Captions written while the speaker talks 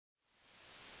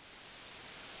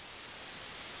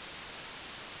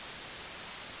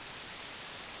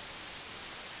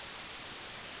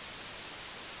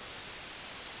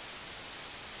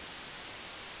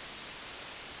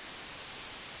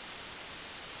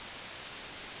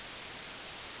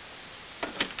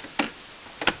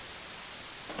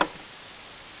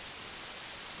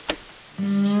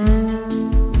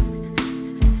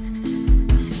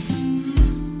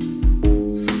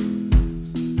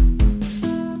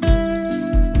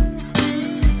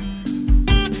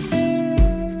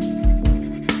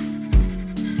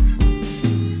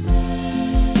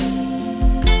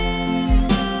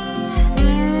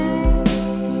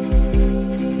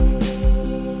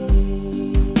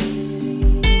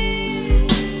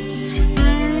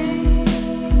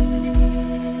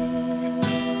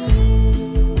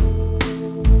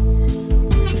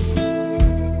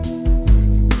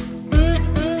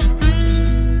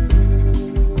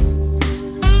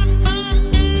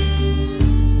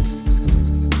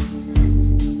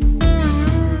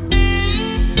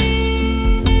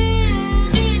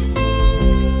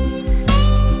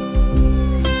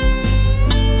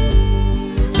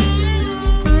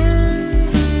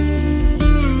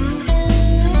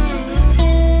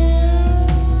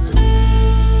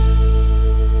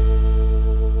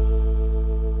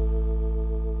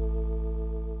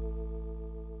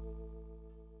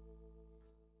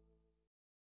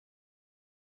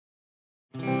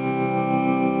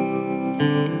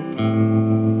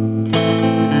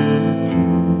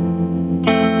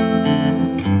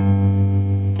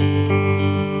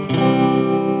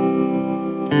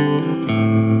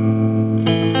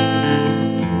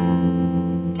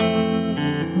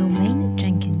Romaine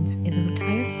Jenkins is a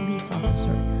retired police officer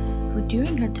who,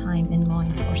 during her time in law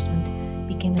enforcement,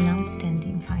 became an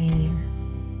outstanding pioneer.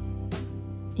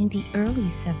 In the early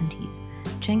 70s,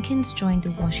 Jenkins joined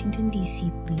the Washington,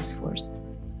 D.C. police force.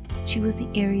 She was the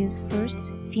area's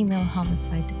first female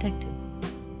homicide detective,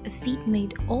 a feat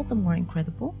made all the more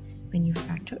incredible when you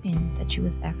factor in that she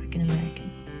was African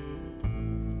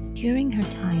American. During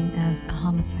her time as a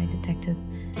homicide detective,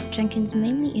 Jenkins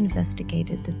mainly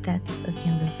investigated the deaths of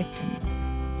younger victims,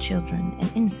 children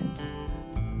and infants.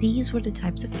 These were the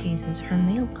types of cases her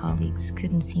male colleagues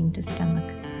couldn't seem to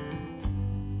stomach.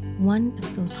 One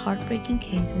of those heartbreaking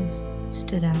cases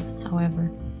stood out,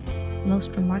 however,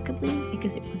 most remarkably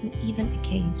because it wasn't even a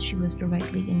case she was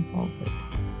directly involved with,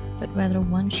 but rather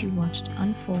one she watched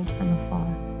unfold from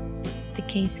afar. The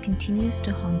case continues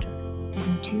to haunt her,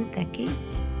 even 2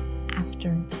 decades after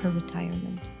her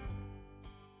retirement.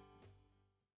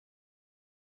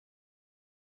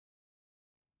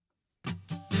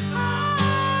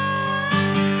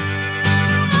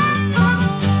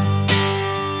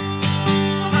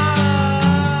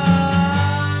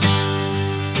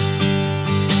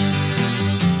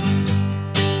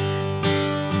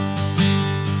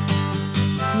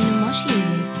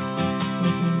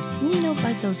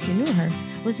 Those who knew her,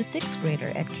 was a 6th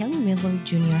grader at Kelly Miller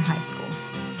Junior High School.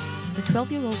 The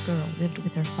 12-year-old girl lived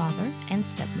with her father and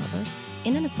stepmother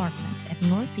in an apartment at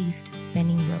Northeast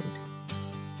Benning Road.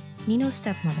 Nino's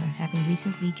stepmother, having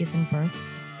recently given birth,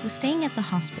 was staying at the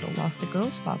hospital whilst the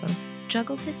girl's father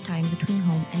juggled his time between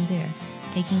home and there,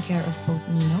 taking care of both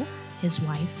Nino, his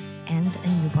wife, and a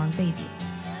newborn baby.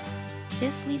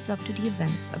 This leads up to the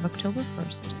events of October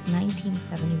 1st,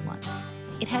 1971.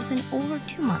 It had been over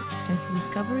 2 months since the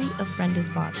discovery of Brenda's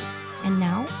body, and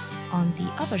now, on the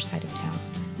other side of town,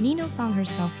 Nino found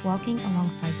herself walking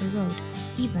alongside the road,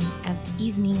 even as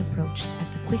evening approached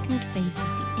at the quickened pace of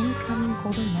the incoming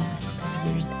golden months of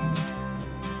year's end.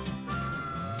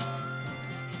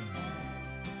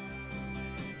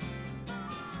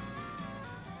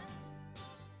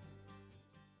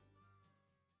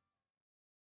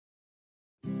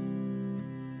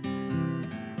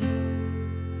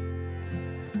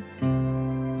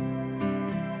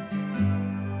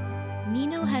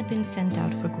 Been sent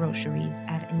out for groceries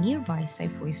at a nearby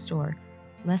Safeway store,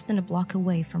 less than a block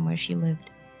away from where she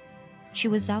lived. She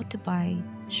was out to buy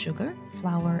sugar,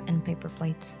 flour, and paper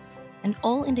plates, and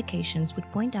all indications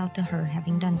would point out to her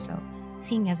having done so,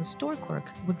 seeing as a store clerk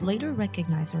would later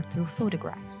recognize her through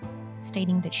photographs,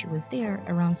 stating that she was there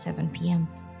around 7 p.m.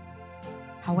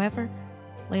 However,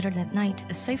 later that night,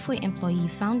 a Safeway employee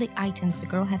found the items the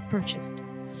girl had purchased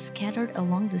scattered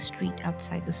along the street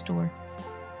outside the store.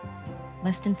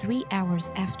 Less than 3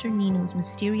 hours after Nino's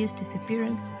mysterious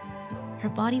disappearance, her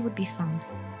body would be found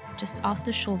just off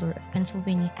the shoulder of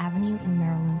Pennsylvania Avenue in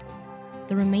Maryland.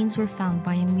 The remains were found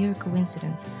by a mere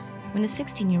coincidence when a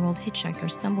 16-year-old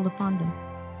hitchhiker stumbled upon them.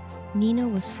 Nino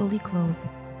was fully clothed,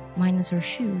 minus her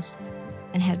shoes,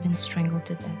 and had been strangled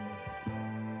to death.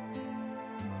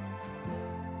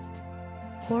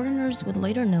 Coroners would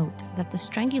later note that the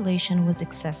strangulation was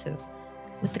excessive,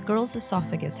 with the girl's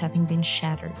esophagus having been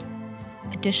shattered.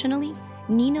 Additionally,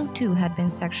 Nino too had been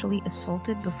sexually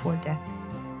assaulted before death.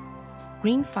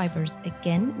 Green fibers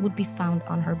again would be found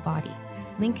on her body,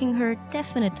 linking her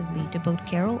definitively to both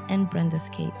Carol and Brenda's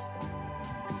case.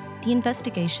 The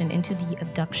investigation into the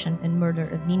abduction and murder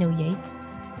of Nino Yates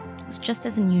was just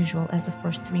as unusual as the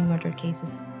first 3 murder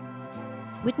cases.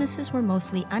 Witnesses were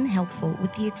mostly unhelpful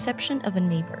with the exception of a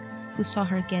neighbor who saw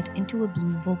her get into a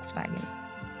blue Volkswagen.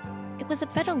 It was a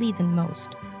better lead than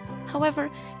most. However,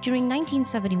 during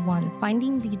 1971,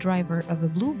 finding the driver of a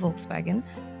blue Volkswagen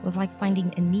was like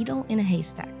finding a needle in a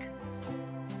haystack.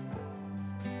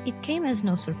 It came as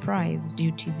no surprise,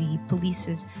 due to the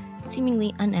police's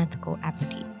seemingly unethical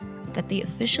apathy, that they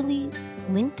officially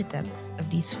linked the deaths of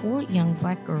these 4 young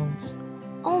black girls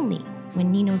only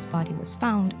when Nino's body was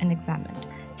found and examined,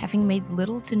 having made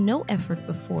little to no effort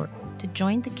before to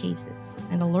join the cases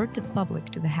and alert the public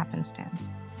to the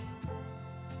happenstance.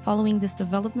 Following this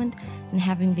development, and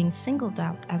having been singled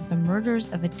out as the murderers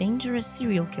of a dangerous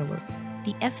serial killer,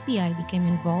 the FBI became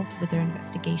involved with their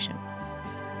investigation.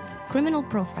 Criminal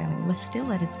profiling was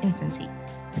still at its infancy,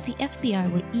 but the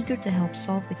FBI were eager to help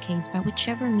solve the case by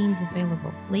whichever means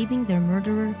available, labeling their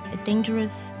murderer a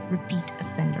dangerous repeat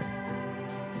offender.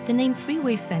 The name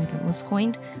Freeway Phantom was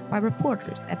coined by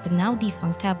reporters at the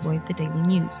now-defunct tabloid The Daily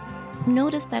News, who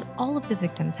noticed that all of the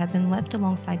victims had been left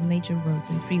alongside major roads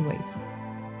and freeways.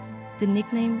 The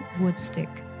nickname would stick,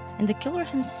 and the killer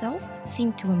himself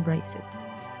seemed to embrace it.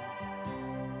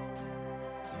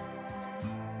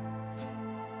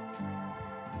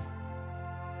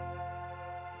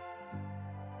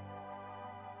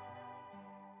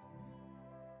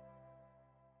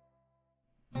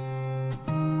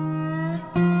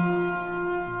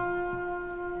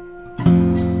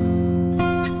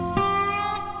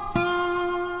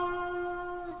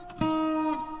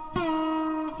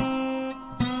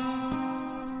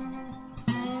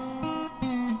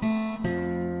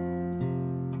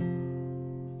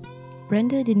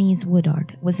 Brenda Denise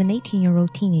Woodard was an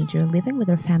 18-year-old teenager living with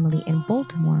her family in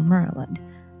Baltimore, Maryland,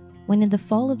 when in the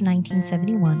fall of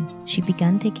 1971, she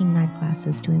began taking night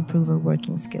classes to improve her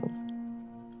working skills.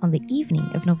 On the evening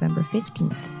of November 15,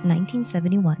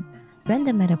 1971,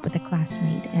 Brenda met up with a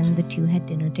classmate and the two had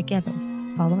dinner together.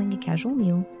 Following a casual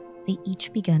meal, they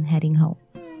each began heading home.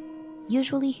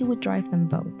 Usually he would drive them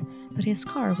both, but his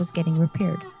car was getting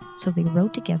repaired, so they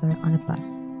rode together on a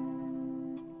bus.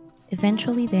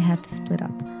 Eventually, they had to split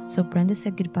up, so Brenda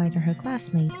said goodbye to her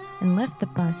classmate and left the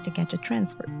bus to catch a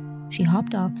transfer. She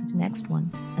hopped off to the next one,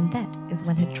 and that is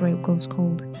when her trail goes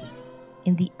cold.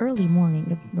 In the early morning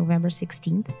of November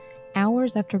 16th,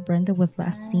 hours after Brenda was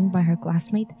last seen by her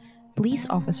classmate, police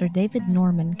officer David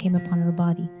Norman came upon her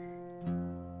body.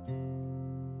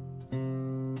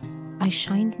 I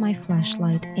shined my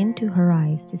flashlight into her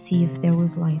eyes to see if there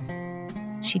was life.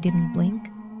 She didn't blink.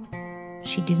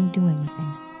 She didn't do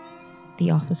anything,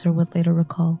 the officer would later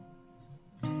recall.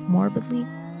 Morbidly,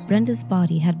 Brenda's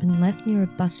body had been left near a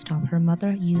bus stop her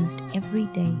mother used every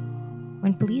day.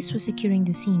 When police were securing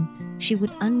the scene, she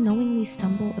would unknowingly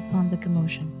stumble upon the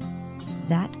commotion.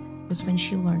 That was when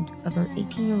she learned of her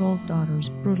 18-year-old daughter's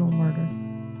brutal murder.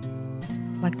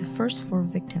 Like the first 4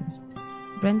 victims,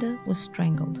 Brenda was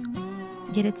strangled.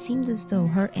 Yet it seemed as though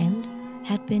her end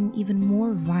had been even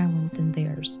more violent than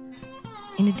theirs.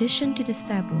 In addition to the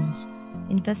stab wounds,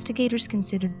 investigators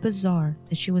considered bizarre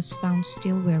that she was found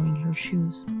still wearing her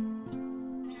shoes.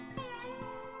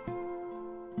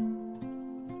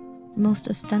 Most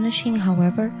astonishing,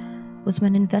 however, was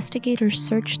when investigators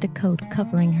searched the coat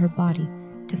covering her body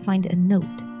to find a note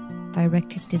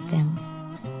directed to them.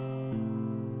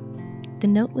 The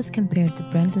note was compared to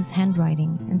Brenda's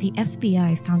handwriting, and the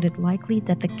FBI found it likely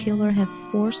that the killer had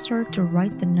forced her to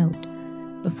write the note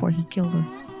before he killed her.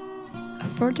 A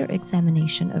further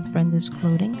examination of Brenda's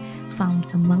clothing found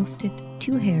amongst it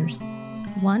 2 hairs,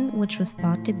 one which was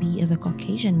thought to be of a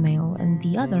Caucasian male and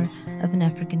the other of an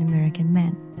African American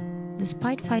man.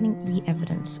 Despite finding the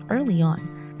evidence early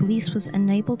on, police was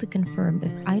unable to confirm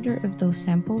if either of those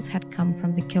samples had come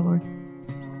from the killer.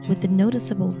 With the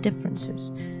noticeable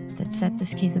differences that set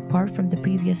this case apart from the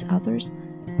previous others,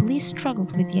 police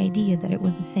struggled with the idea that it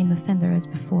was the same offender as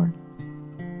before.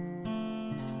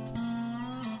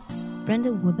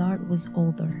 Brenda Woodard was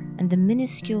older, and the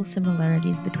minuscule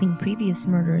similarities between previous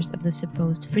murders of the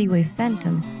supposed Freeway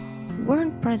Phantom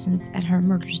weren't present at her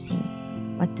murder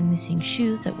scene, like the missing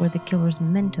shoes that were the killer's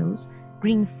mementos,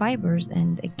 green fibers,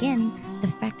 and again, the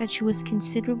fact that she was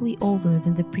considerably older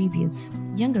than the previous,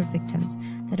 younger victims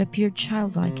that appeared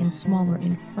childlike and smaller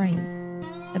in frame,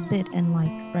 a bit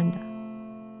unlike Brenda.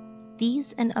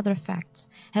 These and other facts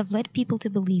have led people to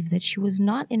believe that she was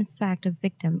not in fact a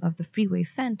victim of the Freeway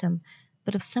Phantom,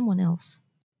 but of someone else.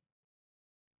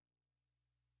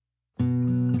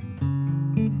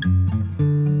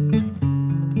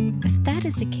 If that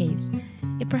is the case,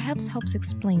 it perhaps helps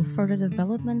explain further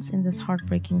developments in this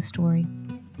heartbreaking story.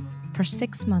 For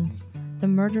 6 months, the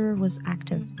murderer was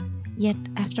active, yet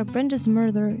after Brenda's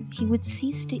murder, he would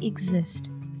cease to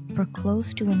exist for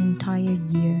close to an entire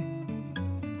year.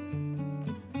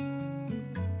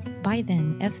 By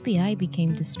then, FBI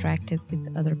became distracted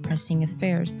with other pressing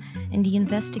affairs, and the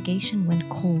investigation went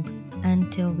cold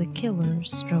until the killer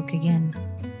struck again.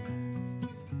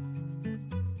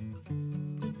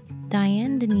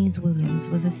 Diane Denise Williams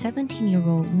was a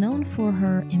 17-year-old known for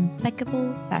her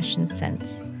impeccable fashion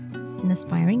sense. An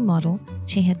aspiring model,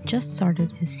 she had just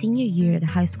started her senior year at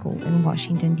high school in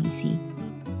Washington, D.C.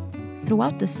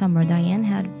 Throughout the summer, Diane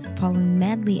had fallen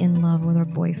madly in love with her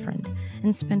boyfriend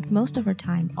and spent most of her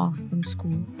time off from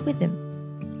school with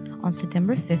him. On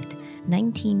September 5th,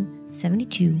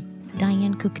 1972,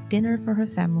 Diane cooked dinner for her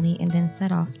family and then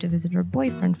set off to visit her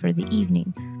boyfriend for the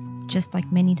evening, just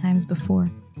like many times before.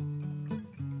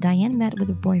 Diane met with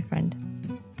her boyfriend,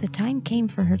 but the time came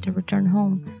for her to return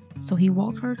home, so he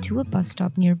walked her to a bus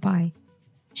stop nearby.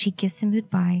 She kissed him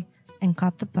goodbye and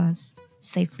caught the bus,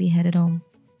 safely headed home.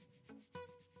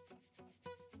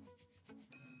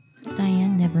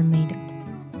 never made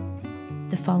it.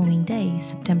 The following day,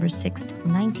 September 6,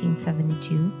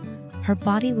 1972, her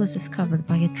body was discovered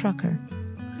by a trucker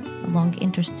along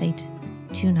Interstate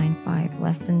 295,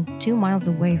 less than 2 miles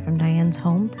away from Diane's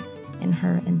home and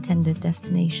her intended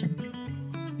destination.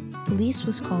 Police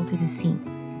was called to the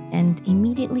scene and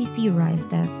immediately theorized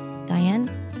that Diane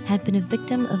had been a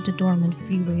victim of the dormant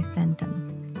Freeway Phantom.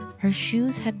 Her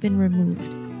shoes had been removed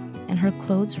and her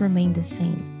clothes remained the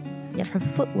same, yet her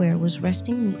footwear was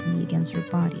resting neatly against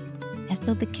her body, as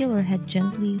though the killer had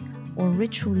gently or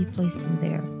ritually placed them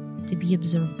there to be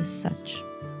observed as such.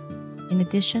 In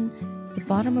addition, the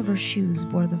bottom of her shoes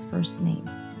bore the first name,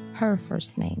 her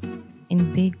first name,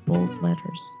 in big bold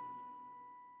letters.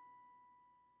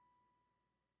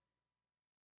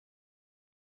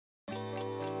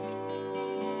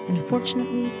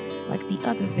 Unfortunately, like the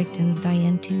other victims,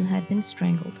 Diane too had been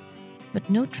strangled, but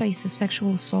no trace of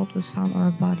sexual assault was found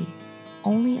on her body,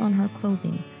 only on her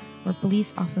clothing, where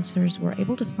police officers were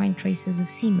able to find traces of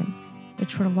semen,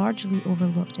 which were largely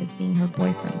overlooked as being her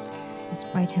boyfriend's,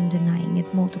 despite him denying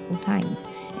it multiple times,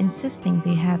 insisting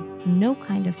they had no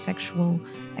kind of sexual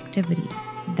activity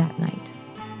that night.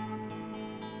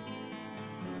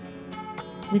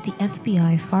 With the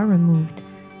FBI far removed,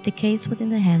 the case was in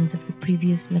the hands of the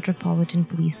previous Metropolitan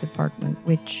Police Department,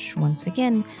 which, once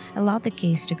again, allowed the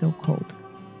case to go cold.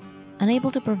 Unable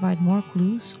to provide more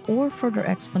clues or further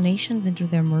explanations into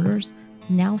their murders,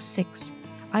 now 6,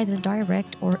 either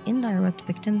direct or indirect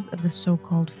victims of the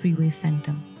so-called Freeway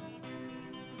Phantom.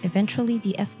 Eventually,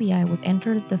 the FBI would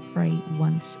enter the fray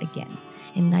once again,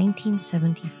 in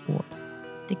 1974.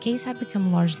 The case had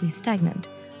become largely stagnant,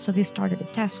 so they started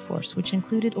a task force which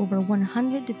included over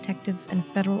 100 detectives and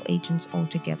federal agents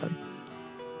altogether.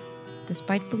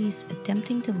 Despite police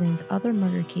attempting to link other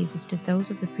murder cases to those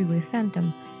of the Freeway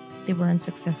Phantom, they were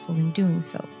unsuccessful in doing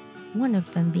so, one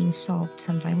of them being solved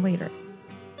sometime later.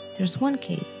 There's one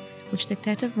case which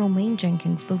Detective Romaine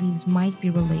Jenkins believes might be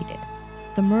related: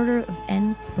 the murder of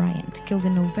N. Bryant, killed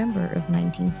in November of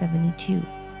 1972,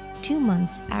 2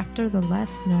 months after the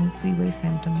last known Freeway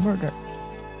Phantom murder.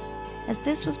 As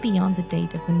this was beyond the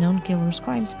date of the known killer's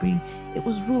crime spree, it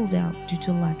was ruled out due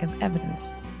to lack of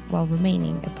evidence, while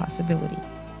remaining a possibility.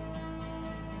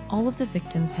 All of the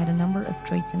victims had a number of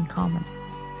traits in common.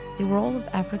 They were all of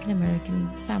African American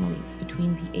families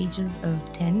between the ages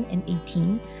of 10 and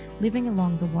 18, living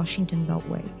along the Washington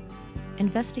Beltway.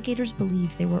 Investigators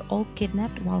believe they were all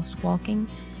kidnapped whilst walking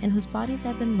and whose bodies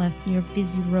had been left near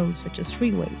busy roads such as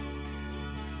freeways.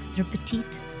 Their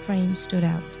petite frame stood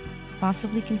out,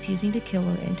 possibly confusing the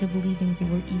killer into believing they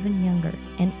were even younger,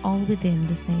 and all within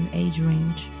the same age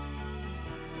range.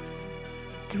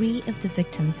 3 of the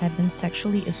victims had been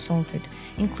sexually assaulted,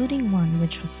 including one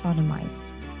which was sodomized.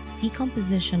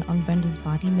 Decomposition on Brenda's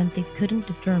body meant they couldn't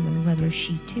determine whether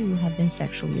she too had been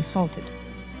sexually assaulted.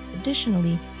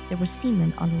 Additionally, there was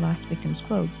semen on the last victim's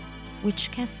clothes,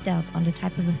 which cast doubt on the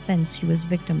type of offense she was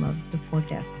victim of before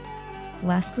death.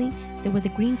 Lastly, there were the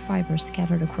green fibers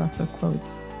scattered across their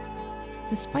clothes.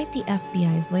 Despite the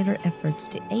FBI's later efforts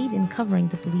to aid in covering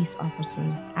the police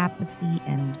officers' apathy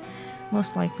and,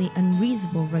 most likely,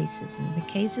 unreasonable racism, the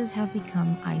cases have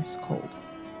become ice cold,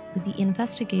 with the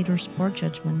investigators' poor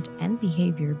judgment and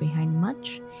behavior behind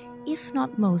much, if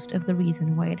not most, of the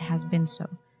reason why it has been so.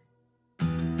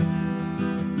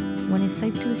 One is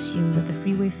safe to assume that the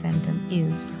Freeway Phantom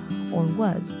is, or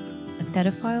was, a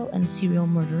pedophile and serial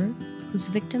murderer whose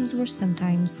victims were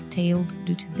sometimes tailed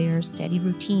due to their steady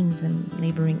routines in a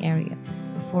neighboring area,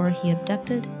 before he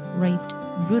abducted, raped,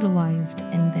 brutalized,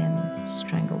 and then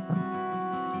strangled them.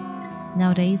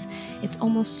 Nowadays, it's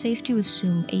almost safe to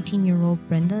assume 18-year-old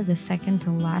Brenda, the second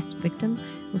to last victim,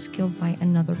 was killed by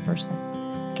another person,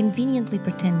 conveniently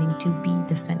pretending to be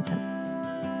the Phantom.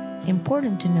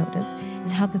 Important to notice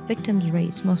is how the victim's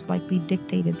race most likely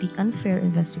dictated the unfair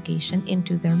investigation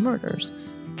into their murders,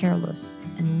 careless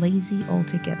and lazy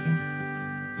altogether.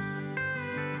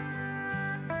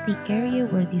 The area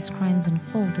where these crimes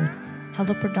unfolded held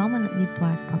a predominantly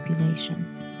black population.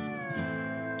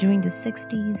 During the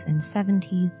 60s and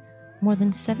 70s, more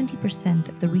than 70%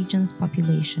 of the region's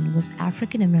population was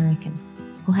African American,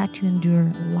 who had to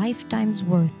endure lifetimes'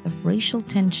 worth of racial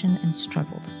tension and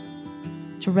struggles.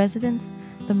 To residents,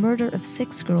 the murder of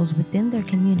 6 girls within their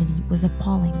community was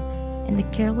appalling, and the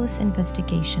careless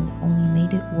investigation only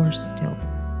made it worse still.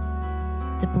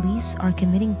 The police are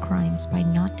committing crimes by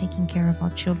not taking care of our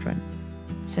children,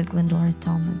 said Glendora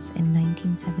Thomas in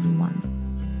 1971.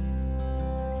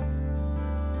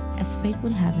 As fate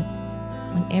would have it,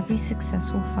 when every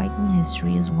successful fight in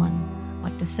history is won,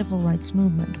 like the civil rights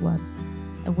movement was,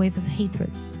 a wave of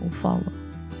hatred will follow.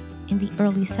 In the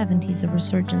early 70s, a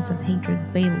resurgence of hatred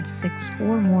veiled 6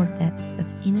 or more deaths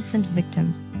of innocent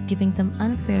victims, giving them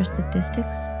unfair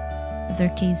statistics of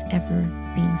their case ever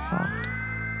being solved.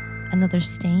 Another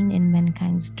stain in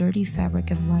mankind's dirty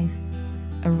fabric of life,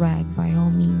 a rag by all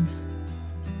means.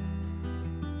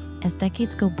 As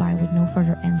decades go by with no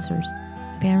further answers,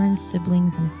 parents,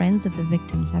 siblings, and friends of the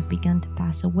victims have begun to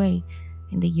pass away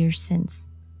in the years since.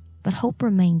 But hope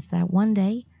remains that one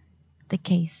day, the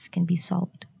case can be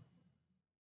solved.